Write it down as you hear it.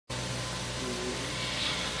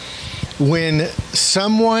when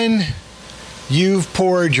someone you've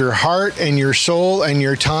poured your heart and your soul and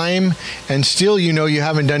your time, and still you know you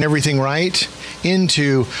haven't done everything right,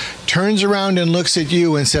 into, turns around and looks at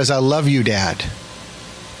you and says, I love you, Dad.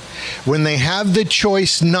 When they have the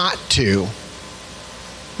choice not to,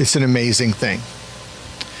 it's an amazing thing.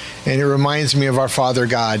 And it reminds me of our Father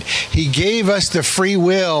God. He gave us the free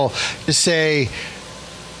will to say,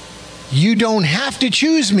 you don't have to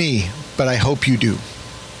choose me, but I hope you do.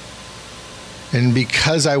 And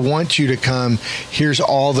because I want you to come, here's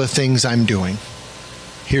all the things I'm doing.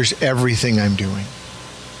 Here's everything I'm doing.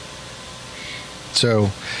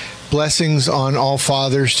 So, blessings on all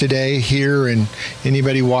fathers today, here and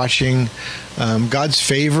anybody watching. God's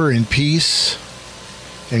favor and peace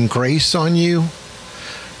and grace on you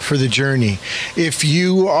for the journey. If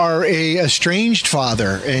you are a estranged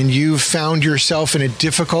father and you've found yourself in a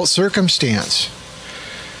difficult circumstance,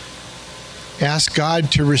 ask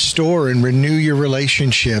God to restore and renew your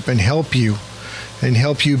relationship and help you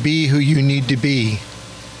be who you need to be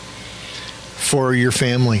for your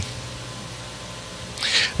family.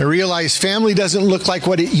 I realize family doesn't look like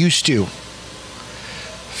what it used to.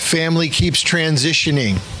 Family keeps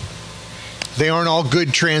transitioning. They aren't all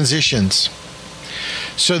good transitions.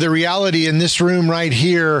 So the reality in this room right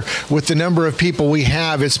here, with the number of people we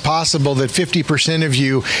have, it's possible that 50% of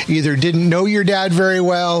you either didn't know your dad very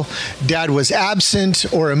well, dad was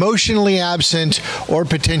absent or emotionally absent or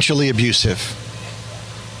potentially abusive.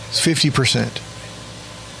 It's 50%.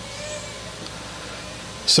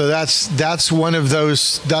 So that's one of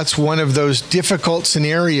those difficult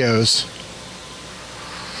scenarios,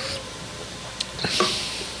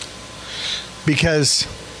 because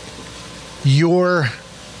you're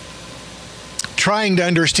trying to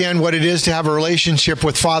understand what it is to have a relationship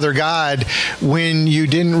with Father God when you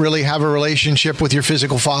didn't really have a relationship with your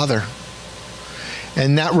physical father.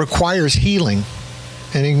 And that requires healing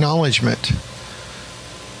and acknowledgement,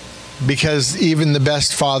 because even the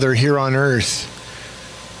best father here on earth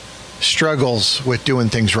struggles with doing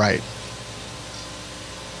things right.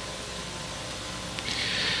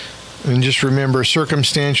 And just remember,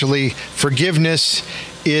 circumstantially, forgiveness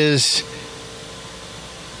is,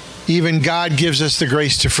 even God gives us the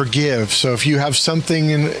grace to forgive. So if you have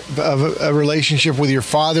something of a relationship with your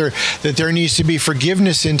father that there needs to be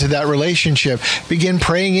forgiveness into that relationship, begin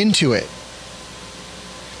praying into it.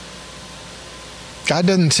 God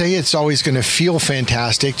doesn't say it's always going to feel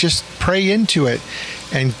fantastic. Just pray into it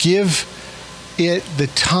and give it the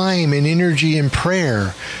time and energy in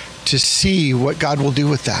prayer to see what God will do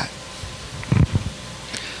with that.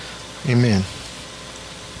 Amen.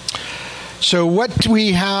 So what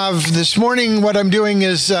we have this morning, what I'm doing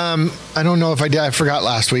is, I don't know if I forgot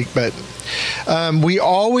last week, but we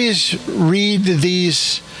always read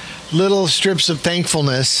these little strips of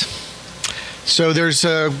thankfulness. So there's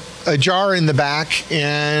a jar in the back,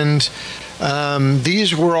 and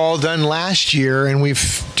these were all done last year, and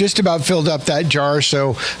we've just about filled up that jar.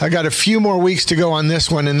 So I got a few more weeks to go on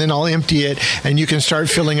this one, and then I'll empty it, and you can start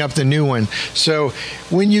filling up the new one. So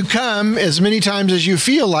when you come, as many times as you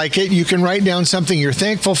feel like it, you can write down something you're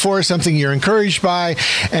thankful for, something you're encouraged by,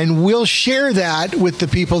 and we'll share that with the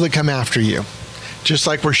people that come after you, just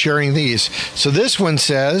like we're sharing these. So this one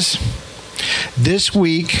says, this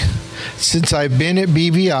week, since I've been at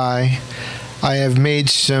BVI, I have made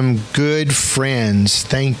some good friends.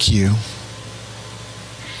 Thank you.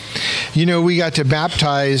 You know, we got to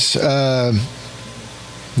baptize 9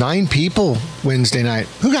 people Wednesday night.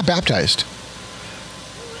 Who got baptized?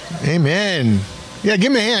 Amen. Yeah,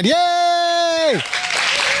 give me a hand. Yay!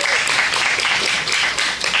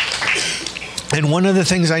 And one of the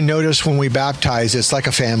things I noticed when we baptize, it's like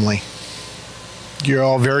a family. You're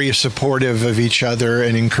all very supportive of each other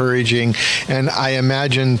and encouraging. And I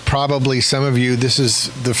imagine probably some of you, this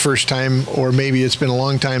is the first time, or maybe it's been a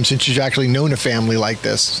long time since you've actually known a family like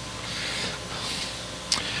this.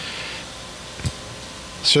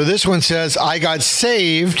 So this one says, I got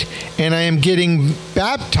saved and I am getting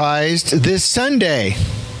baptized this Sunday.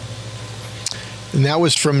 And that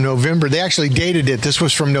was from November. They actually dated it. This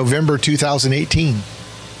was from November 2018.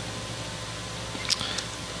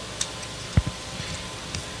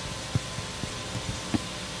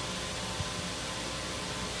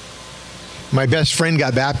 My best friend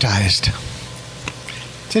got baptized.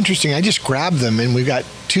 It's interesting. I just grabbed them, and we got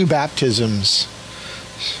 2 baptisms.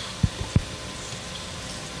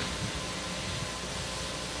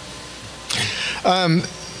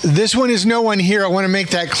 This one is no one here. I want to make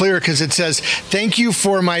that clear because it says, thank you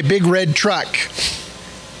for my big red truck.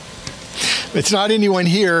 It's not anyone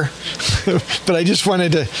here, but I just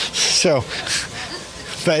wanted to, so,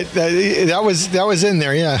 but that was in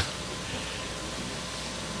there, yeah.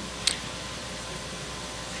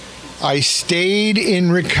 I stayed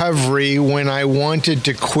in recovery when I wanted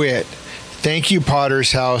to quit. Thank you,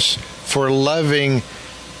 Potter's House, for loving.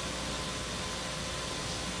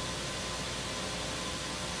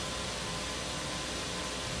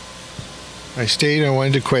 I stayed and I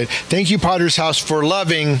wanted to quit. Thank you, Potter's House, for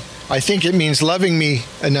loving. I think it means loving me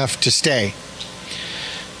enough to stay.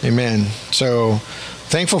 Amen. So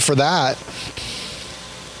thankful for that.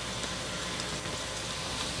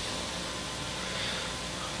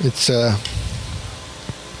 It's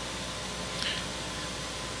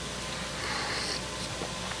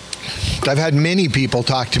I've had many people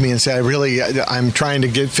talk to me and say, I'm trying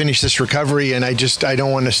to finish this recovery and I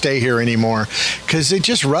don't want to stay here anymore. Because it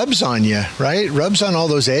just rubs on you, right? It rubs on all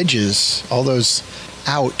those edges, all those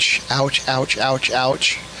ouch, ouch, ouch, ouch,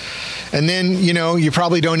 ouch. And then, you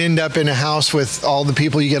probably don't end up in a house with all the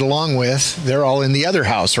people you get along with. They're all in the other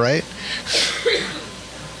house, right?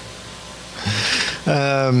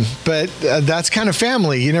 But that's kind of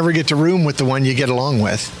family. You never get to room with the one you get along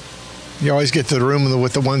with. You always get to the room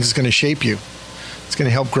with the one that's going to shape you. It's going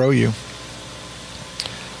to help grow you.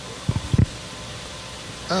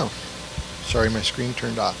 Oh, sorry, my screen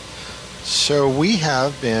turned off. So we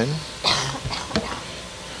have been...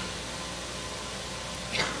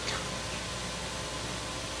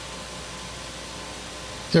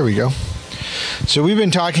 There we go. So we've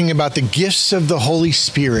been talking about the gifts of the Holy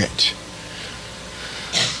Spirit.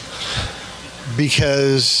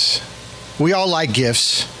 Because we all like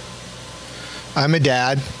gifts. I'm a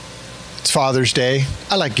dad. It's Father's Day.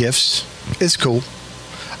 I like gifts. It's cool.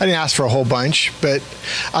 I didn't ask for a whole bunch, but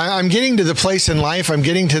I'm getting to the place in life, I'm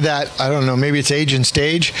getting to that, I don't know, maybe it's age and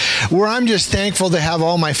stage, where I'm just thankful to have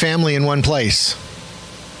all my family in one place.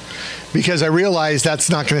 Because I realize that's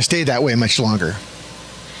not going to stay that way much longer.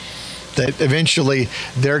 That eventually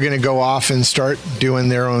they're going to go off and start doing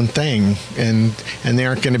their own thing, and they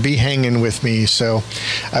aren't going to be hanging with me, so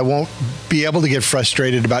I won't be able to get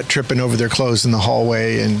frustrated about tripping over their clothes in the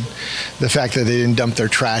hallway and the fact that they didn't dump their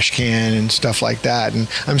trash can and stuff like that. And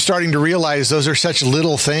I'm starting to realize those are such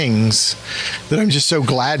little things that I'm just so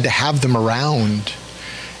glad to have them around,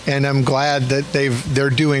 and I'm glad that they're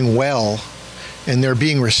doing well. And they're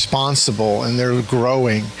being responsible and they're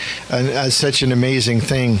growing, and that's such an amazing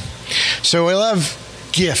thing. So I love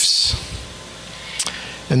gifts.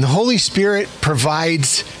 And the Holy Spirit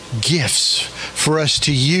provides gifts for us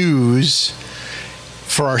to use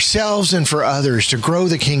for ourselves and for others to grow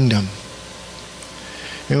the kingdom.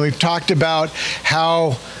 And we've talked about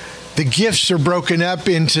how the gifts are broken up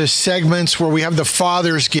into segments where we have the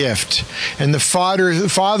Father's gift. And the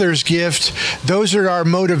Father's gift, those are our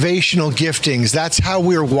motivational giftings. That's how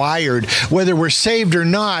we're wired. Whether we're saved or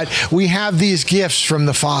not, we have these gifts from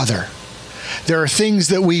the Father. There are things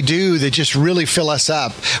that we do that just really fill us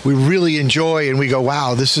up. We really enjoy and we go,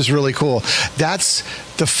 wow, this is really cool. That's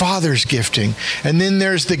the Father's gifting. And then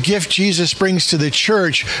there's the gift Jesus brings to the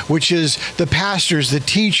church, which is the pastors, the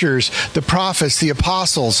teachers, the prophets, the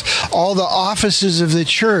apostles, all the offices of the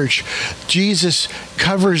church. Jesus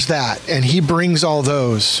covers that and he brings all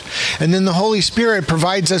those. And then the Holy Spirit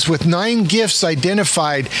provides us with 9 gifts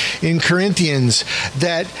identified in Corinthians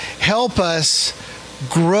that help us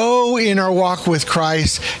grow in our walk with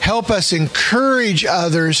Christ, help us encourage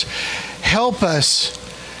others, help us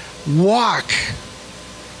walk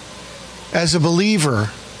as a believer.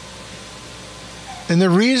 And the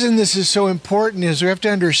reason this is so important is we have to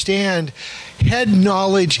understand head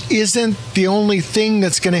knowledge isn't the only thing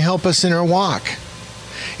that's going to help us in our walk.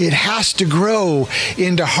 It has to grow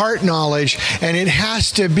into heart knowledge, and it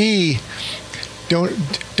has to be,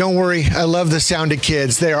 don't worry, I love the sound of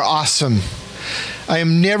kids. They are awesome. I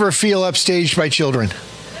am never feel upstaged by children.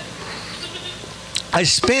 I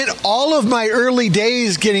spent all of my early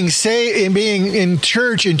days getting saved and being in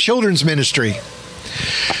church and children's ministry.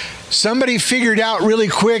 Somebody figured out really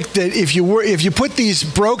quick that if you put these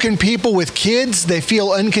broken people with kids, they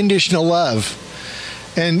feel unconditional love.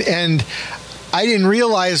 And I didn't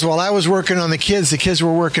realize while I was working on the kids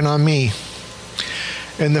were working on me.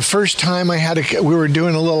 And the first time we were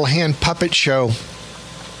doing a little hand puppet show.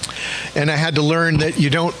 And I had to learn that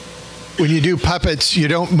when you do puppets, you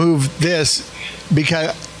don't move this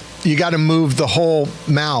because you got to move the whole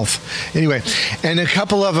mouth. Anyway, and a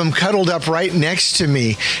couple of them cuddled up right next to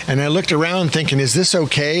me. And I looked around thinking, is this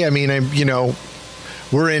okay? I mean, we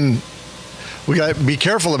got to be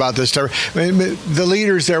careful about this stuff. The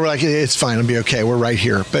leaders there were like, it's fine, it'll be okay, we're right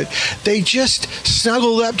here. But they just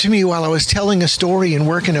snuggled up to me while I was telling a story and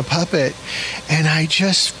working a puppet. And I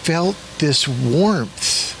just felt this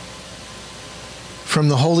warmth from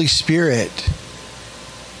the Holy Spirit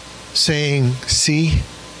saying, see,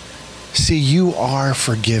 See, you are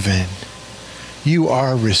forgiven. You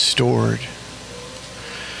are restored.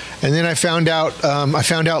 And then I found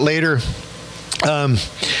out later,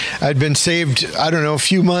 I'd been saved, a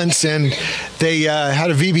few months, and they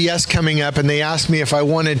had a VBS coming up, and they asked me if I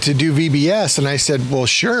wanted to do VBS, and I said, well,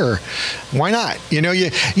 sure, why not?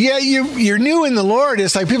 You're new in the Lord.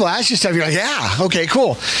 It's like people ask you stuff, you're like, yeah, okay,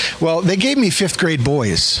 cool. Well, they gave me 5th grade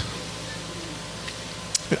boys.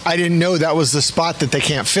 I didn't know that was the spot that they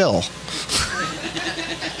can't fill.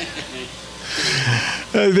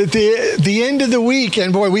 At the end of the week,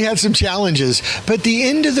 and boy, we had some challenges, but the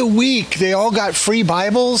end of the week, they all got free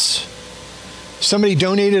Bibles. Somebody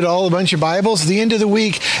donated a bunch of Bibles. At the end of the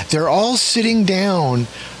week, they're all sitting down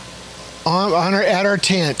at our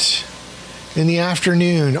tent in the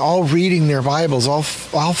afternoon, all reading their Bibles, all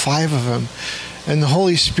 5 of them. And the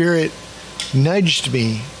Holy Spirit nudged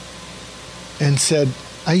me and said,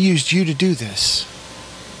 I used you to do this.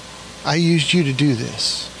 I used you to do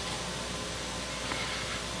this.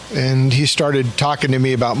 And he started talking to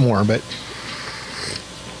me about more, but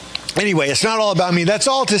anyway, it's not all about me. That's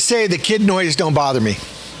all to say the kid noise don't bother me.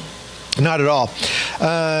 Not at all.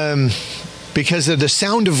 Because of the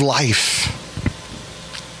sound of life.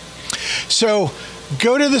 So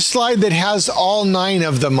go to the slide that has all 9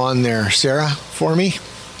 of them on there, Sarah, for me.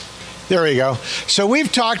 There we go. So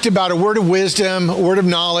we've talked about a word of wisdom, a word of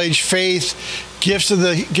knowledge, faith, gifts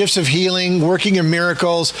of healing, working of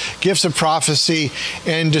miracles, gifts of prophecy,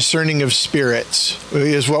 and discerning of spirits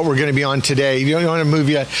is what we're going to be on today. You don't want to move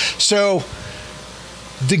yet. So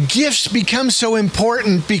the gifts become so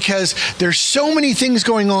important because there's so many things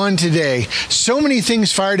going on today, so many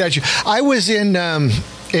things fired at you. I was in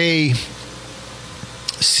a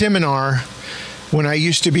seminar when I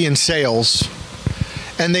used to be in sales,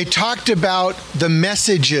 and they talked about the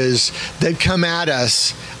messages that come at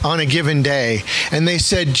us on a given day. And they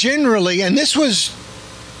said generally, and this was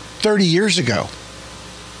 30 years ago,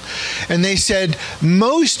 and they said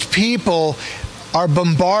most people are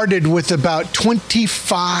bombarded with about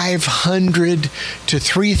 2,500 to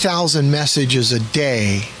 3,000 messages a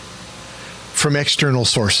day from external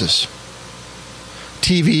sources.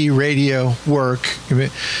 TV, radio, work,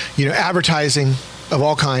 advertising of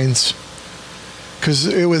all kinds. Because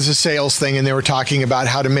it was a sales thing, and they were talking about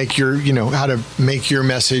how to make your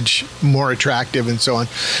message more attractive and so on.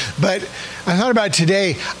 But I thought about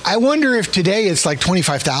today. I wonder if today it's like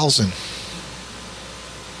 25,000.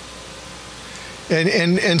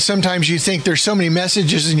 And sometimes you think there's so many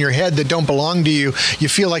messages in your head that don't belong to you. You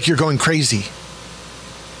feel like you're going crazy.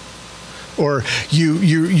 Or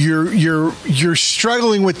you're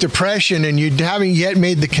struggling with depression, and you haven't yet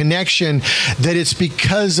made the connection that it's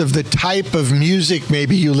because of the type of music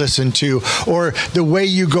maybe you listen to, or the way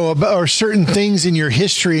you go about, or certain things in your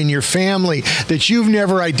history and your family that you've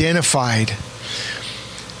never identified.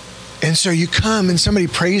 And so you come and somebody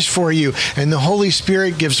prays for you, and the Holy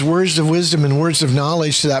Spirit gives words of wisdom and words of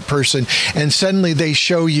knowledge to that person, and suddenly they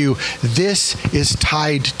show you this is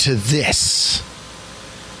tied to this.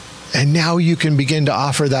 And now you can begin to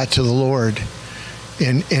offer that to the Lord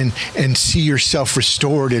and see yourself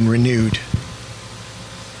restored and renewed.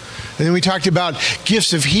 And then we talked about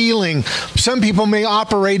gifts of healing. Some people may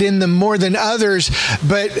operate in them more than others,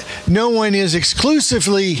 but no one is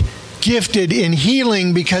exclusively gifted in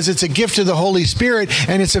healing because it's a gift of the Holy Spirit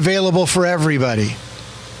and it's available for everybody.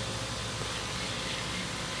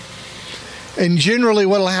 And generally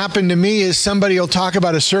what will happen to me is somebody will talk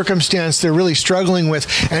about a circumstance they're really struggling with,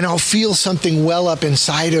 and I'll feel something well up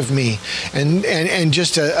inside of me, and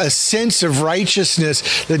just a sense of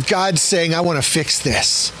righteousness that God's saying, I want to fix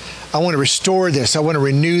this. I want to restore this. I want to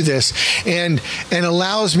renew this, and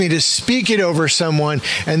allows me to speak it over someone.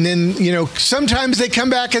 And then, sometimes they come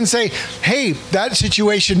back and say, hey, that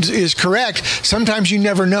situation is correct. Sometimes you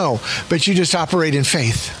never know, but you just operate in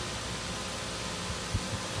faith.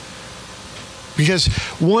 Because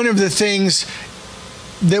one of the things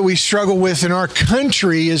that we struggle with in our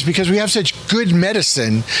country is because we have such good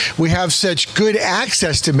medicine, we have such good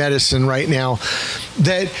access to medicine right now,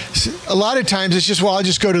 that a lot of times it's just, I'll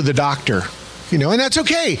just go to the doctor, and that's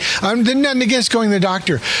okay. I'm nothing against going to the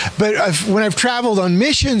doctor. But when I've traveled on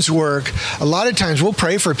missions work, a lot of times we'll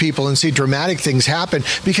pray for people and see dramatic things happen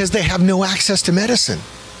because they have no access to medicine.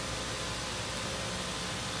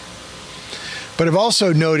 But I've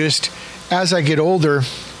also noticed, as I get older,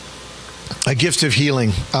 a gift of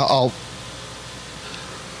healing. I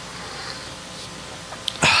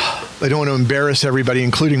don't want to embarrass everybody,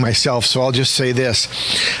 including myself, so I'll just say this.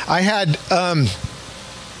 I had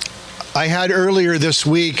earlier this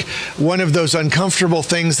week one of those uncomfortable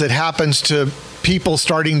things that happens to people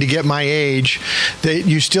starting to get my age, that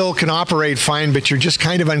you still can operate fine, but you're just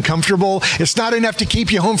kind of uncomfortable. It's not enough to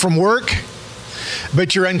keep you home from work,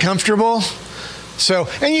 but you're uncomfortable. So,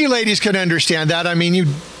 and you ladies can understand that. I mean, you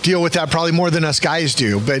deal with that probably more than us guys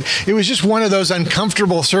do, but it was just one of those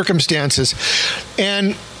uncomfortable circumstances.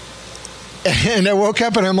 And I woke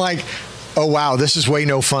up and I'm like, oh wow, this is way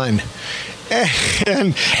no fun.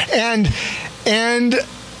 And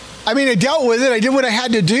I mean, I dealt with it. I did what I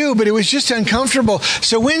had to do, but it was just uncomfortable.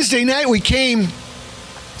 So Wednesday night we came,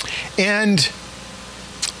 and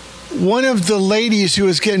one of the ladies who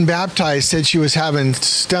was getting baptized said she was having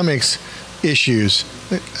stomach issues.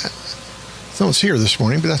 No one's here this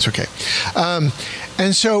morning, but that's okay.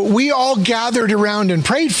 And so we all gathered around and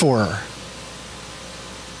prayed for her.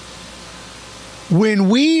 When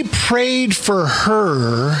we prayed for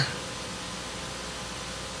her,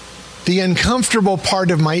 the uncomfortable part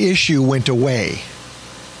of my issue went away.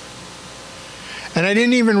 And I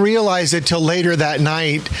didn't even realize it till later that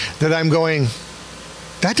night that I'm going,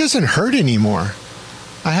 that doesn't hurt anymore.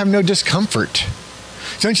 I have no discomfort.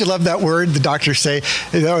 Don't you love that word the doctors say,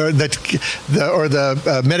 or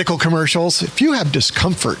the medical commercials? If you have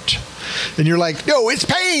discomfort, and you're like, no, it's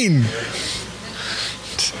pain.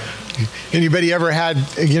 Anybody ever had,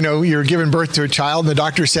 you're giving birth to a child and the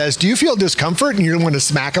doctor says, do you feel discomfort? And you don't want to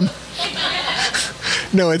smack them.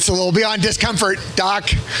 No, it's a little beyond discomfort, doc.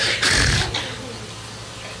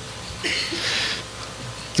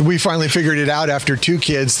 We finally figured it out after 2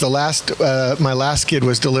 kids. My last kid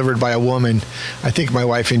was delivered by a woman. I think my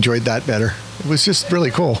wife enjoyed that better. It was just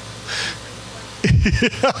really cool.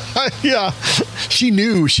 Yeah, she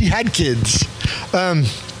knew she had kids.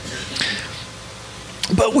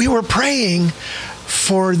 But we were praying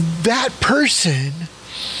for that person,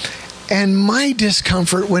 and my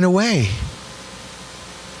discomfort went away.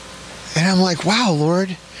 And I'm like, wow,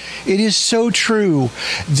 Lord, it is so true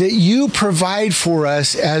that you provide for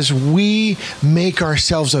us as we make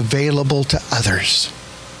ourselves available to others.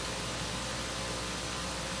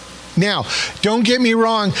 Now, don't get me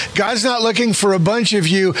wrong. God's not looking for a bunch of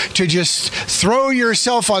you to just throw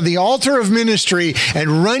yourself on the altar of ministry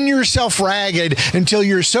and run yourself ragged until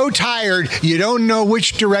you're so tired you don't know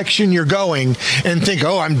which direction you're going and think,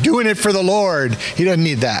 oh, I'm doing it for the Lord. He doesn't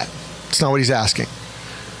need that. It's not what he's asking.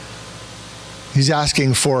 He's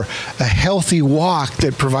asking for a healthy walk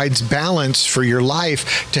that provides balance for your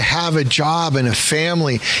life, to have a job and a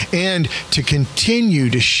family, and to continue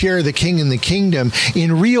to share the King and the kingdom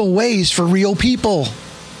in real ways for real people.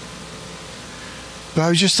 But I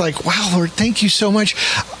was just like, wow, Lord, thank you so much.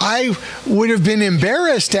 I would have been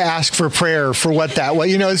embarrassed to ask for prayer for what that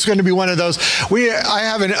was. It's going to be one of those, I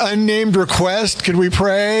have an unnamed request. Could we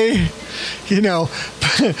pray?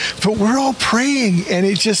 But we're all praying, and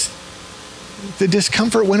the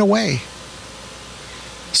discomfort went away.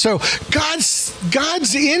 So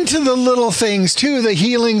God's into the little things too, the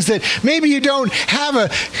healings that maybe you don't have a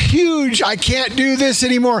huge, I can't do this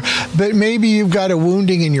anymore, but maybe you've got a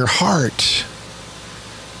wounding in your heart.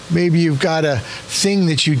 Maybe you've got a thing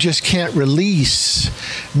that you just can't release.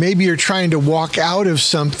 Maybe you're trying to walk out of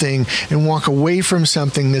something and walk away from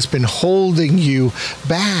something that's been holding you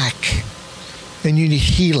back, and you need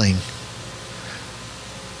healing.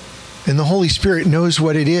 And the Holy Spirit knows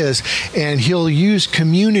what it is, and he'll use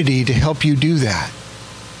community to help you do that.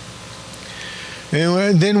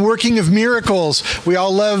 And then working of miracles. We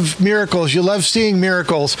all love miracles. You love seeing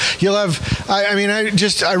miracles. You love, I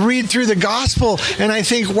read through the gospel and I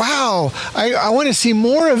think, wow, I want to see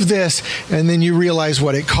more of this. And then you realize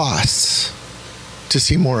what it costs to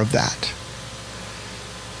see more of that.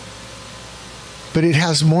 But it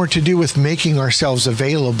has more to do with making ourselves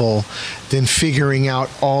available than figuring out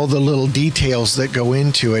all the little details that go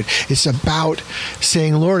into it. It's about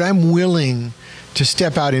saying, Lord, I'm willing to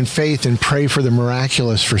step out in faith and pray for the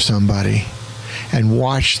miraculous for somebody and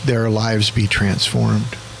watch their lives be transformed.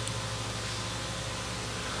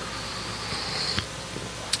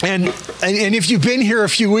 And if you've been here a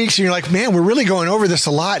few weeks and you're like, man, we're really going over this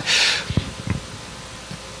a lot.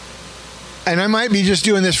 And I might be just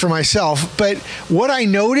doing this for myself, but what I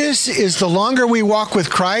notice is the longer we walk with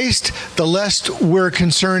Christ, the less we're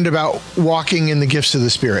concerned about walking in the gifts of the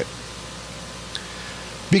Spirit.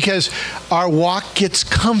 Because our walk gets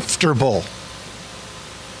comfortable.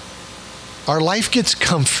 Our life gets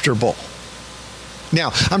comfortable.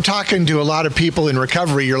 Now, I'm talking to a lot of people in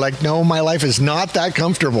recovery. You're like, no, my life is not that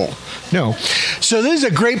comfortable. No. So this is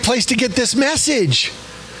a great place to get this message.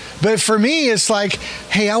 But for me, it's like,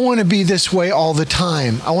 hey, I want to be this way all the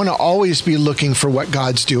time. I want to always be looking for what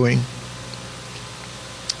God's doing.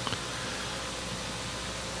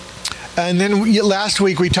 And then last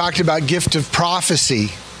week we talked about gift of prophecy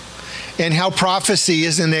and how prophecy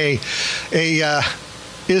isn't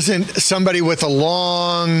somebody with a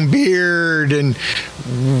long beard and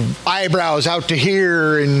eyebrows out to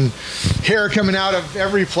here and hair coming out of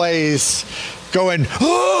every place going,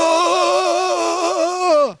 oh!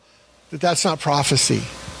 That's not prophecy.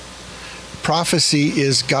 Prophecy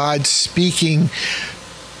is God speaking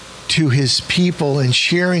to his people and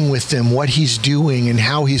sharing with them what he's doing and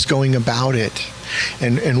how he's going about it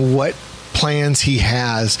and what plans he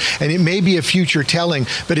has. And it may be a future telling,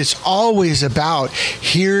 but it's always about,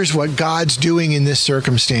 here's what God's doing in this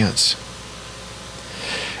circumstance.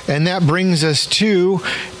 And that brings us to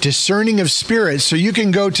discerning of spirits. So you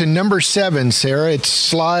can go to number 7, Sarah. It's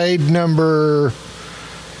slide number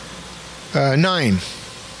 9.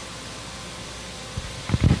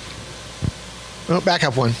 Oh, back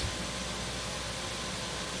up one.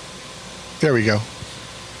 There we go.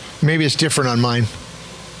 Maybe it's different on mine.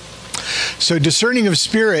 So discerning of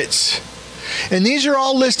spirits. And these are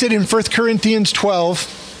all listed in 1 Corinthians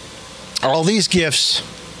 12. All these gifts.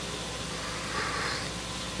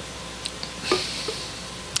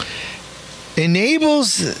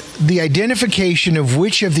 Enables the identification of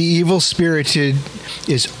which of the evil spirited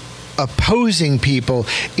is opposing people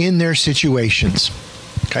in their situations.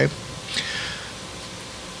 Okay?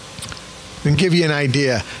 And give you an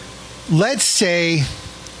idea. Let's say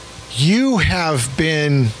you have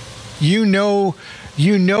been, you know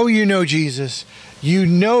Jesus, you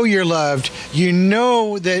know you're loved, you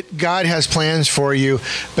know that God has plans for you,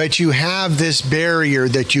 but you have this barrier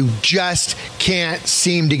that you just can't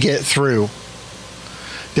seem to get through.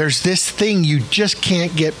 There's this thing you just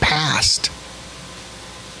can't get past.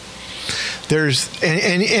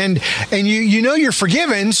 And you know you're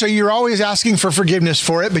forgiven, so you're always asking for forgiveness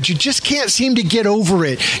for it, but you just can't seem to get over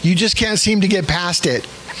it. You just can't seem to get past it.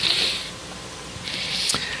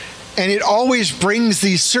 And it always brings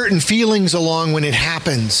these certain feelings along when it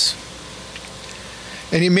happens.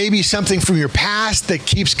 And it may be something from your past that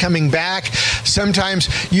keeps coming back. Sometimes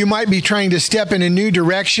you might be trying to step in a new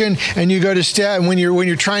direction, and you go to step, and when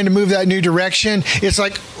you're trying to move that new direction, it's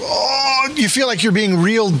like, oh, you feel like you're being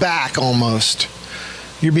reeled back almost.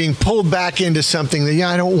 You're being pulled back into something that,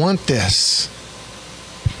 I don't want this.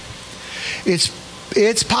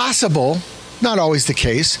 It's possible. Not always the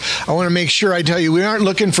case. I want to make sure I tell you, we aren't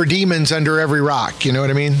looking for demons under every rock. You know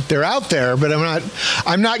what I mean? They're out there, but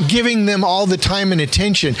I'm not giving them all the time and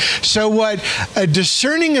attention. So what a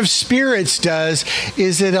discerning of spirits does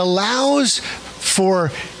is it allows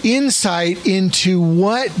for insight into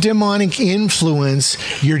what demonic influence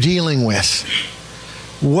you're dealing with.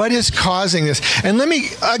 What is causing this? And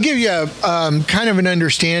I'll give you a kind of an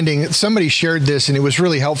understanding. Somebody shared this and it was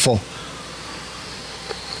really helpful.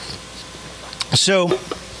 So,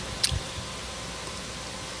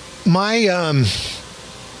 my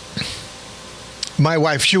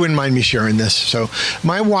wife, she wouldn't mind me sharing this. So,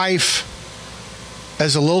 my wife,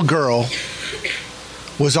 as a little girl,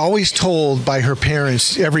 was always told by her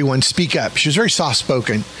parents, everyone, speak up. She was very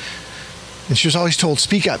soft-spoken. And she was always told,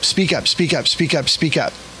 speak up, speak up, speak up, speak up, speak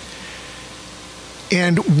up.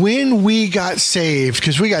 And when we got saved,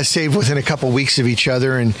 because we got saved within a couple weeks of each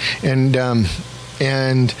other, and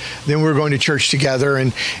then we were going to church together,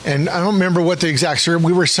 and I don't remember what the exact story.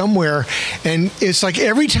 We were somewhere, and it's like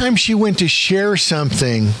every time she went to share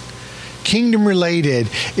something kingdom related,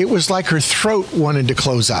 it was like her throat wanted to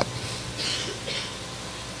close up.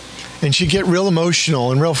 And she'd get real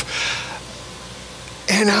emotional and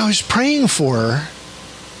and I was praying for her,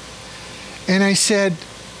 and I said,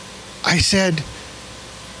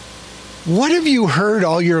 what have you heard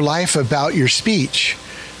all your life about your speech?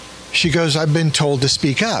 She goes, I've been told to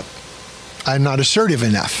speak up. I'm not assertive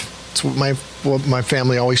enough. That's what my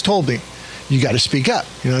family always told me. You got to speak up.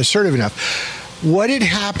 You're not assertive enough. What had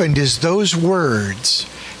happened is those words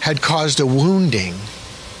had caused a wounding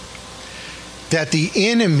that the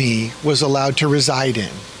enemy was allowed to reside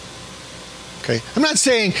in. Okay? I'm not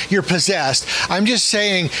saying you're possessed. I'm just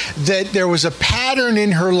saying that there was a pattern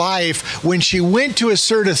in her life when she went to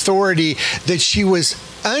assert authority that she was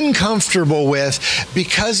uncomfortable with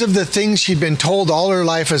because of the things she'd been told all her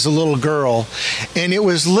life as a little girl. And it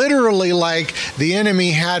was literally like the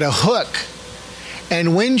enemy had a hook.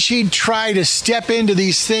 And when she'd try to step into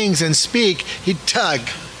these things and speak, he'd tug.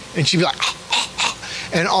 And she'd be like,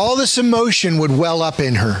 and all this emotion would well up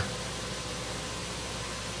in her.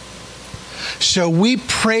 So we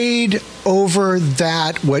prayed over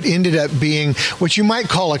that, what ended up being what you might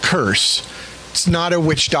call a curse. It's not a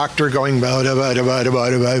witch doctor going,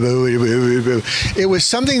 it was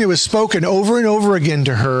something that was spoken over and over again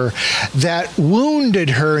to her that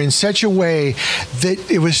wounded her in such a way that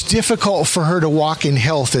it was difficult for her to walk in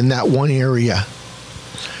health in that one area.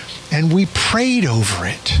 And we prayed over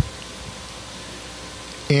it.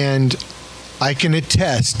 And I can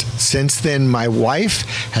attest, since then, my wife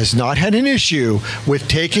has not had an issue with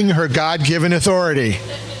taking her God-given authority.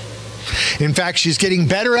 In fact, she's getting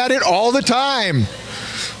better at it all the time.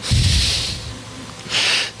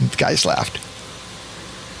 The guys laughed.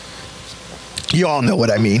 You all know what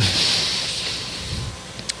I mean.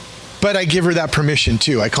 But I give her that permission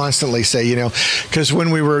too. I constantly say, because when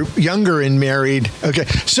we were younger and married, okay.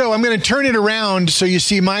 So I'm going to turn it around so you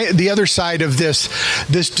see the other side of this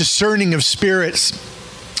discerning of spirits.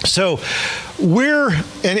 So we're,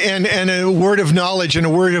 and a word of knowledge and a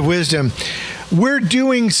word of wisdom, we're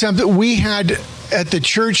doing something we had at the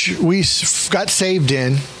church we got saved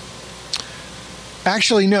in.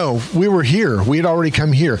 Actually, no, we were here. We had already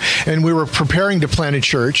come here, and we were preparing to plant a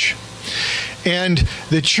church. And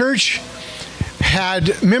the church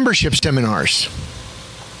had membership seminars.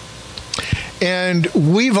 And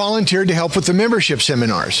we volunteered to help with the membership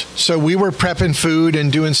seminars. So we were prepping food and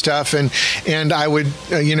doing stuff. And I would,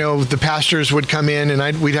 the pastors would come in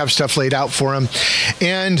and we'd have stuff laid out for them.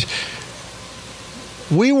 And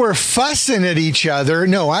we were fussing at each other.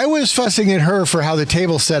 No, I was fussing at her for how the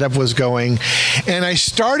table setup was going. And I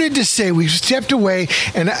started to say, we stepped away,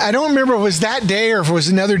 and I don't remember if it was that day or if it was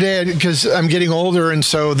another day, because I'm getting older, and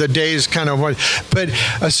so the days kind of, but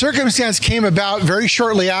a circumstance came about very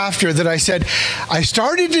shortly after that I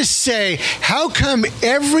started to say, how come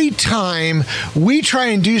every time we try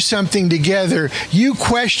and do something together, you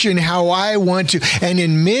question how I want to? And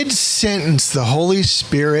in mid-sentence, the Holy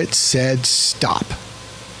Spirit said, stop.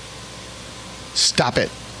 Stop it.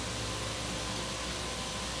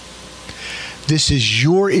 This is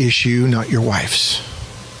your issue, not your wife's.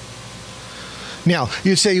 Now,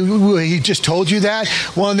 you say, well, he just told you that?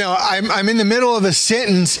 Well, no, I'm in the middle of a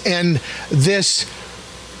sentence and this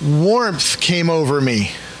warmth came over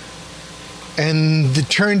me and it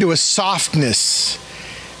turned to a softness.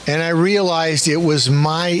 And I realized it was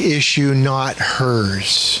my issue, not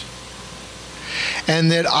hers.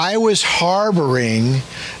 And that I was harboring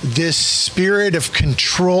this spirit of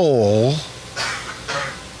control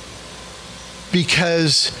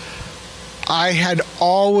because I had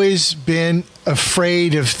always been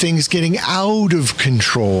afraid of things getting out of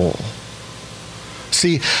control.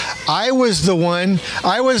 See, I was the one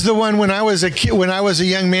when I was a kid, when I was a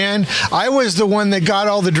young man, I was the one that got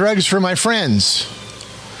all the drugs for my friends.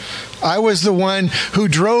 I was the one who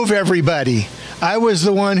drove everybody. I was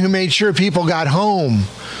the one who made sure people got home.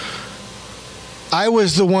 I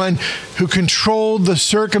was the one who controlled the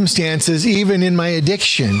circumstances, even in my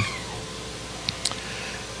addiction.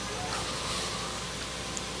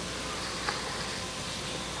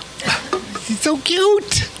 He's so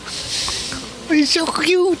cute. He's so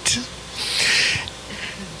cute.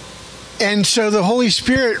 And so the Holy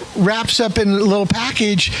Spirit wraps up in a little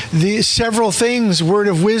package the several things: word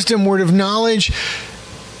of wisdom, word of knowledge,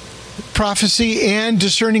 prophecy, and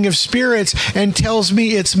discerning of spirits, and tells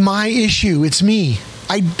me it's my issue. It's me.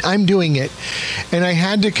 I'm doing it. And I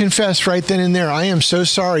had to confess right then and there, I am so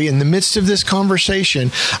sorry. In the midst of this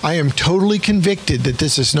conversation, I am totally convicted that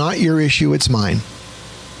this is not your issue, it's mine.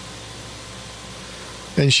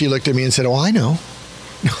 And she looked at me and said, oh, I know.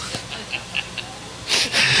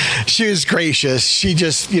 She was gracious. She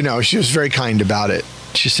just, she was very kind about it.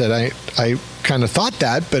 She said, I kind of thought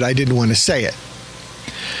that, but I didn't want to say it.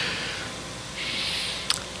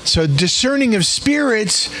 So discerning of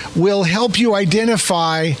spirits will help you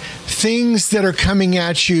identify things that are coming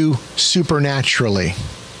at you supernaturally.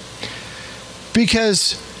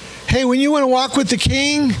 Because, hey, when you want to walk with the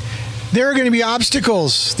King, there are going to be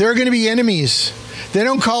obstacles. There are going to be enemies. They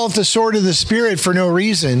don't call it the sword of the Spirit for no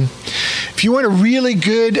reason. If you want a really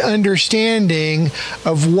good understanding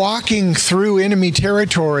of walking through enemy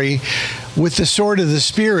territory with the sword of the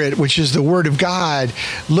Spirit, which is the Word of God,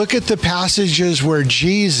 look at the passages where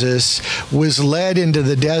Jesus was led into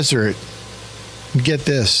the desert. Get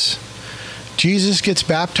this. Jesus gets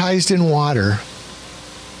baptized in water,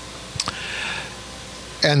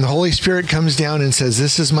 and the Holy Spirit comes down and says,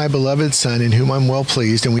 this is my beloved Son in whom I'm well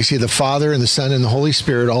pleased. And we see the Father and the Son and the Holy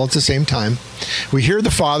Spirit all at the same time. We hear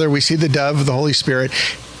the Father, we see the dove of the Holy Spirit,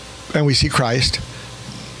 and we see Christ.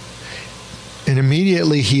 And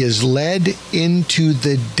immediately he is led into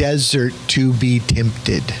the desert to be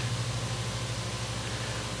tempted.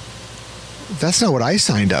 That's not what I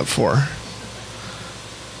signed up for.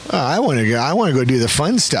 I want to go do the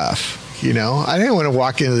fun stuff. you know. I didn't want to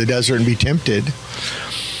walk into the desert and be tempted.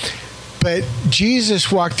 But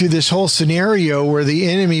Jesus walked through this whole scenario where the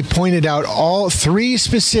enemy pointed out all three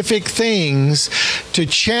specific things to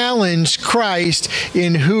challenge Christ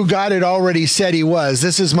in who God had already said he was.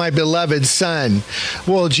 This is my beloved son.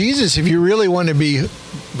 Well, Jesus, if you really want to be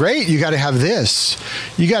great, you got to have this.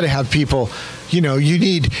 You got to have people, you know, you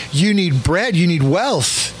need bread, you need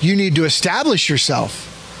wealth, you need to establish yourself.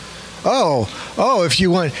 If you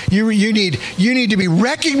want, you need to be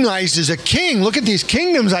recognized as a king. Look at these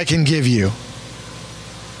kingdoms I can give you.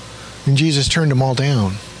 And Jesus turned them all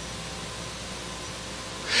down.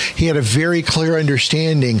 He had a very clear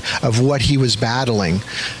understanding of what he was battling.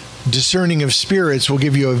 Discerning of spirits will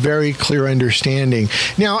give you a very clear understanding.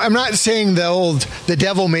 Now, I'm not saying the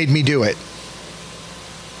devil made me do it.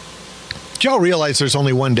 Do y'all realize there's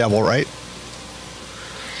only one devil, right?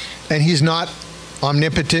 And he's not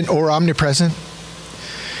omnipotent or omnipresent.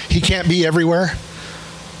 He can't be everywhere.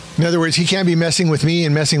 In other words, he can't be messing with me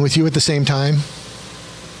and messing with you at the same time.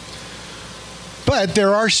 But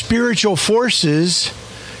there are spiritual forces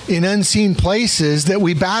in unseen places that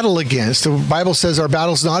we battle against. The Bible says our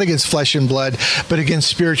battle is not against flesh and blood, but against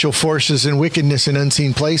spiritual forces and wickedness in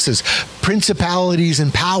unseen places. Principalities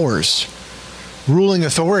and powers, ruling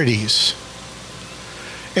authorities.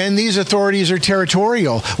 And these authorities are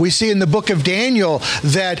territorial. We see in the book of Daniel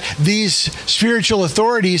that these spiritual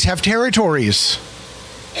authorities have territories.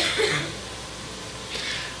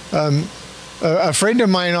 A friend of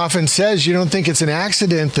mine often says, you don't think it's an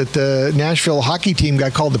accident that the Nashville hockey team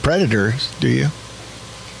got called the Predators, do you?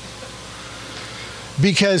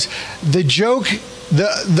 Because the joke,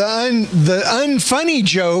 the unfunny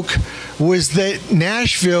joke was that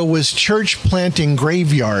Nashville was church planting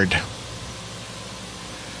graveyard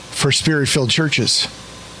for spirit-filled churches,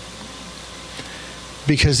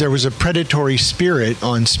 because there was a predatory spirit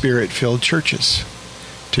on spirit-filled churches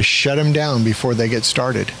to shut them down before they get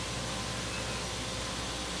started.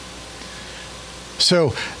 So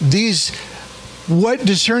what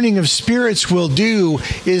discerning of spirits will do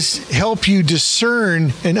is help you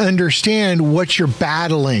discern and understand what you're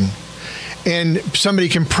battling. And somebody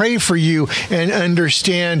can pray for you and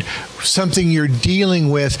understand something you're dealing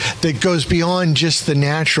with that goes beyond just the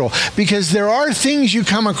natural. Because there are things you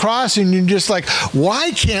come across and you're just like, why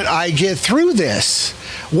can't I get through this?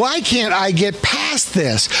 Why can't I get past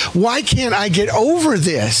this? Why can't I get over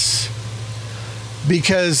this?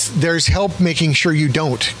 Because there's help making sure you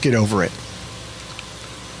don't get over it.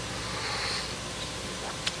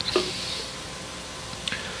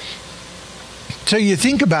 So you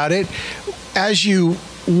think about it, as we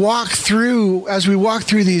walk through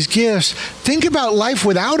these gifts, think about life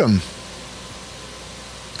without them.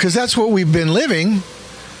 Because that's what we've been living.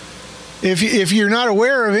 If you're not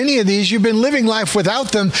aware of any of these, you've been living life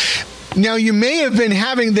without them. Now, they may have been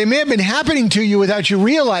happening to you without you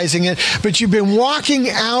realizing it, but you've been walking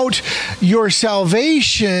out your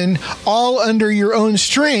salvation all under your own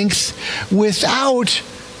strength without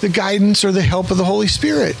the guidance or the help of the Holy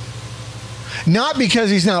Spirit. Not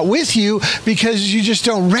because he's not with you, because you just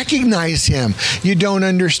don't recognize him. You don't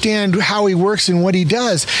understand how he works and what he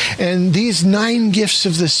does. And these 9 gifts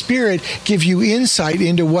of the Spirit give you insight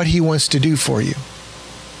into what he wants to do for you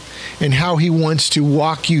and how he wants to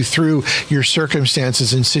walk you through your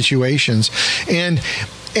circumstances and situations. And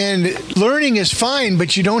learning is fine,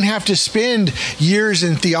 but you don't have to spend years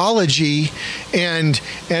in theology and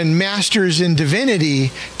masters in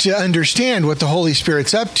divinity to understand what the Holy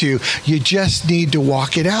Spirit's up to. You just need to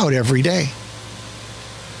walk it out every day.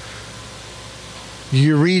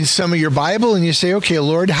 You read some of your Bible and you say, okay,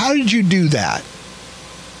 Lord, how did you do that?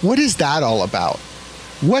 What is that all about?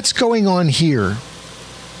 What's going on here?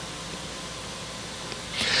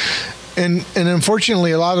 And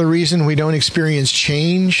unfortunately, a lot of the reason we don't experience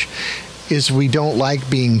change is we don't like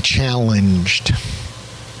being challenged.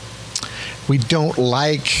 We don't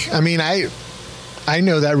like, I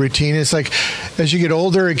know that routine. It's like, as you get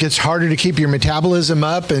older, it gets harder to keep your metabolism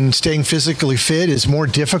up, and staying physically fit is more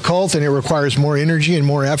difficult, and it requires more energy and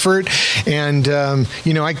more effort. And,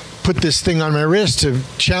 I put this thing on my wrist to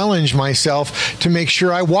challenge myself to make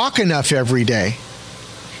sure I walk enough every day.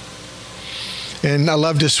 And I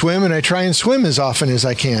love to swim, and I try and swim as often as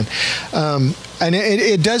I can. And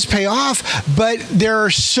it does pay off, but there are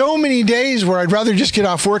so many days where I'd rather just get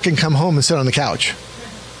off work and come home and sit on the couch.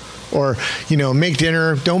 Or, make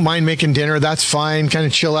dinner. Don't mind making dinner. That's fine. Kind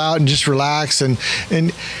of chill out and just relax. And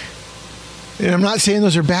I'm not saying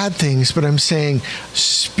those are bad things, but I'm saying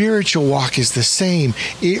spiritual walk is the same.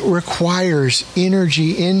 It requires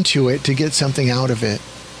energy into it to get something out of it.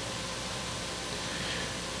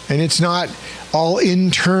 And it's not all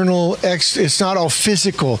internal, it's not all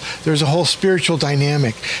physical. There's a whole spiritual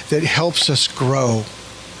dynamic that helps us grow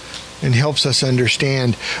and helps us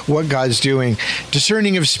understand what God's doing.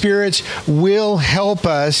 Discerning of spirits will help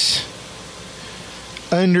us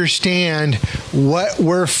understand what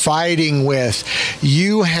we're fighting with.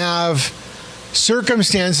 You have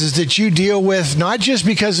circumstances that you deal with not just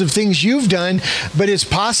because of things you've done, but it's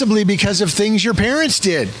possibly because of things your parents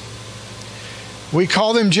did. We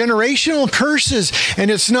call them generational curses,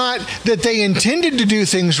 and it's not that they intended to do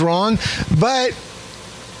things wrong, but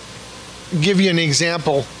I'll give you an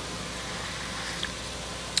example.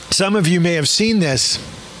 Some of you may have seen this.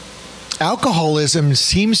 Alcoholism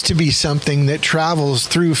seems to be something that travels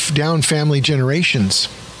through down family generations.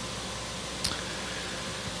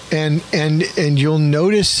 And you'll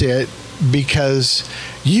notice it because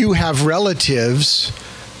you have relatives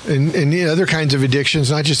and other kinds of addictions,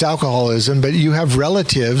 not just alcoholism, but you have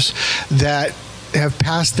relatives that have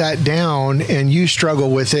passed that down, and you struggle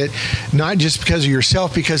with it, not just because of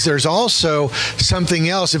yourself, because there's also something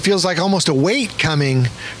else. It feels like almost a weight coming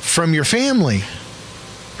from your family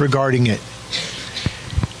regarding it.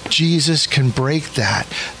 Jesus can break that.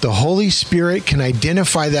 The Holy Spirit can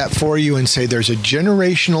identify that for you and say there's a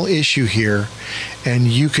generational issue here, and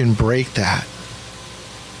you can break that.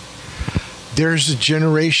 There's a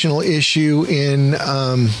generational issue in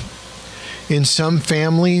some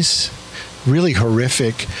families, really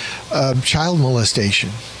horrific, child molestation.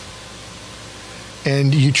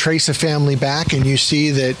 And you trace a family back and you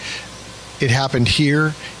see that it happened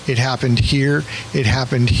here, it happened here, it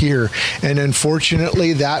happened here. And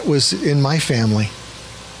unfortunately, that was in my family.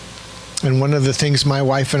 And one of the things my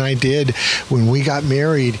wife and I did when we got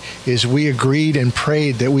married is we agreed and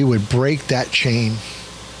prayed that we would break that chain.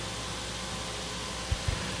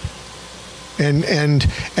 And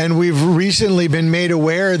we've recently been made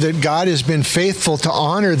aware that God has been faithful to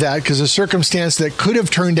honor that, because a circumstance that could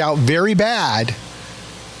have turned out very bad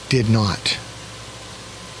did not.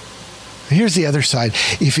 Here's the other side.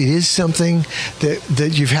 If it is something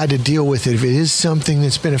that you've had to deal with, if it is something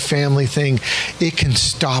that's been a family thing, it can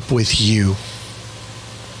stop with you.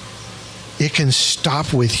 It can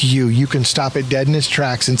stop with you. You can stop it dead in its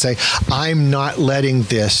tracks and say, I'm not letting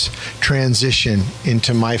this transition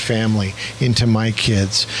into my family, into my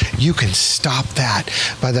kids. You can stop that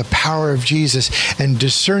by the power of Jesus. And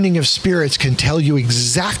discerning of spirits can tell you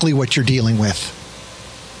exactly what you're dealing with.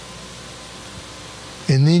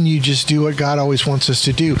 And then you just do what God always wants us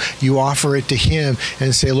to do. You offer it to Him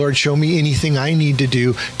and say, Lord, show me anything I need to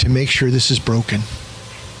do to make sure this is broken.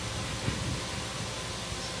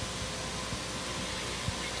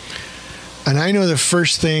 And I know the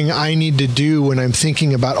first thing I need to do when I'm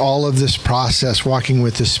thinking about all of this process, walking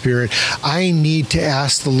with the Spirit, I need to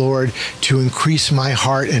ask the Lord to increase my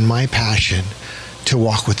heart and my passion to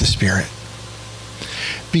walk with the Spirit.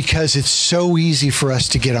 Because it's so easy for us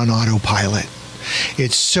to get on autopilot.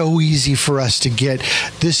 It's so easy for us to get,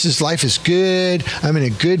 life is good, I'm in a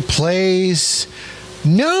good place.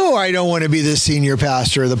 No, I don't want to be the senior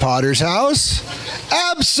pastor of the Potter's house.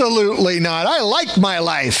 Absolutely not. I like my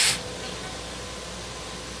life.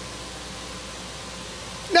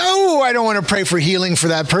 No, I don't want to pray for healing for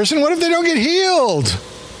that person. What if they don't get healed?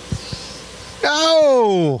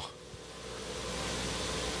 No,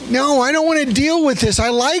 I don't want to deal with this. I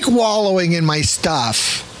like wallowing in my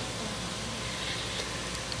stuff.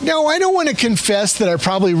 No, I don't want to confess that I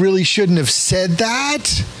probably really shouldn't have said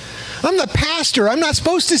that. I'm the pastor. I'm not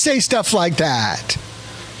supposed to say stuff like that.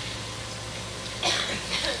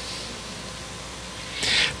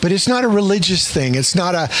 But it's not a religious thing. It's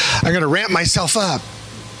not I'm going to ramp myself up.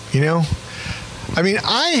 You know, I mean,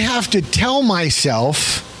 I have to tell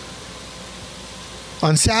myself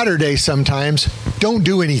on Saturday sometimes, don't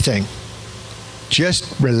do anything.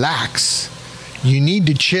 Just relax. You need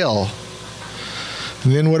to chill.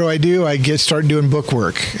 And then what do? I start doing book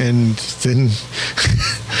work. And then,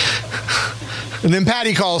 and then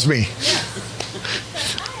Patty calls me.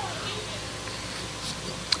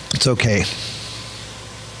 It's okay.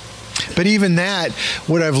 But even that,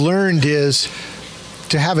 what I've learned is,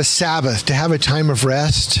 to have a Sabbath, to have a time of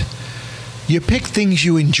rest, you pick things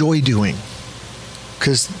you enjoy doing.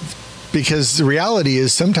 Because the reality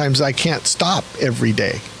is sometimes I can't stop every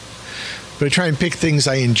day. But I try and pick things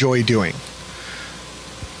I enjoy doing.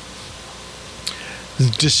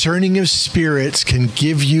 discerning of spirits can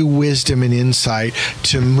give you wisdom and insight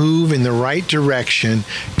to move in the right direction,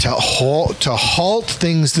 to halt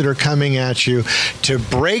things that are coming at you, to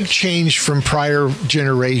break change from prior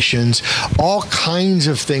generations. All kinds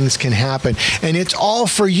of things can happen. And it's all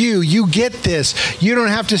for you. You get this. You don't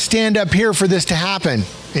have to stand up here for this to happen.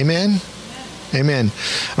 Amen? Amen.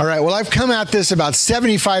 All right. Well, I've come at this about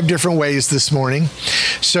 75 different ways this morning.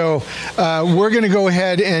 So we're going to go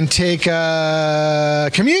ahead and take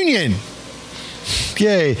communion.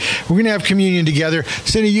 Yay. We're going to have communion together.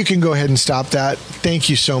 Cindy, you can go ahead and stop that. Thank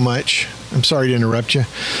you so much. I'm sorry to interrupt you.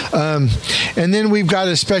 And then we've got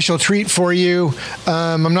a special treat for you.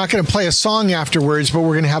 I'm not going to play a song afterwards, but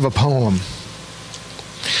we're going to have a poem.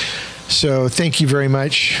 So thank you very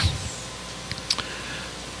much.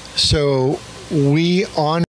 So we honor